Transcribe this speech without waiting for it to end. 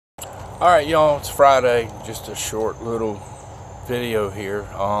Alright, y'all, it's Friday. Just a short little video here.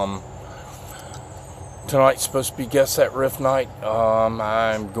 Tonight's supposed to be Guess That Riff night.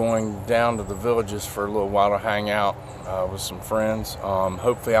 I'm going down to the Villages for a little while to hang out with some friends.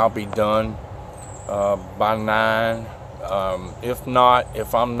 Hopefully I'll be done by 9. If not,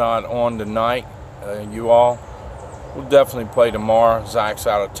 if I'm not on tonight, you all, we'll definitely play tomorrow. Zach's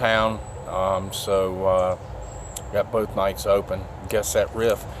out of town, so got both nights open. Guess That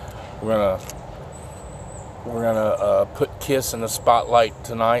Riff. We're gonna put Kiss in the spotlight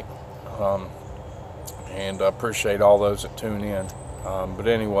tonight, and I appreciate all those that tune in. But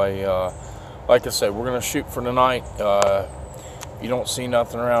anyway, like I said, we're gonna shoot for tonight. If you don't see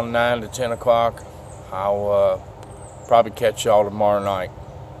nothing around 9 to 10 o'clock, I'll probably catch y'all tomorrow night.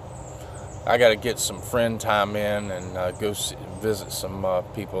 I got to get some friend time in and go visit some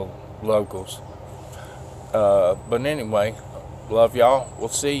people, locals. But anyway, love y'all. We'll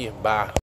see you. Bye.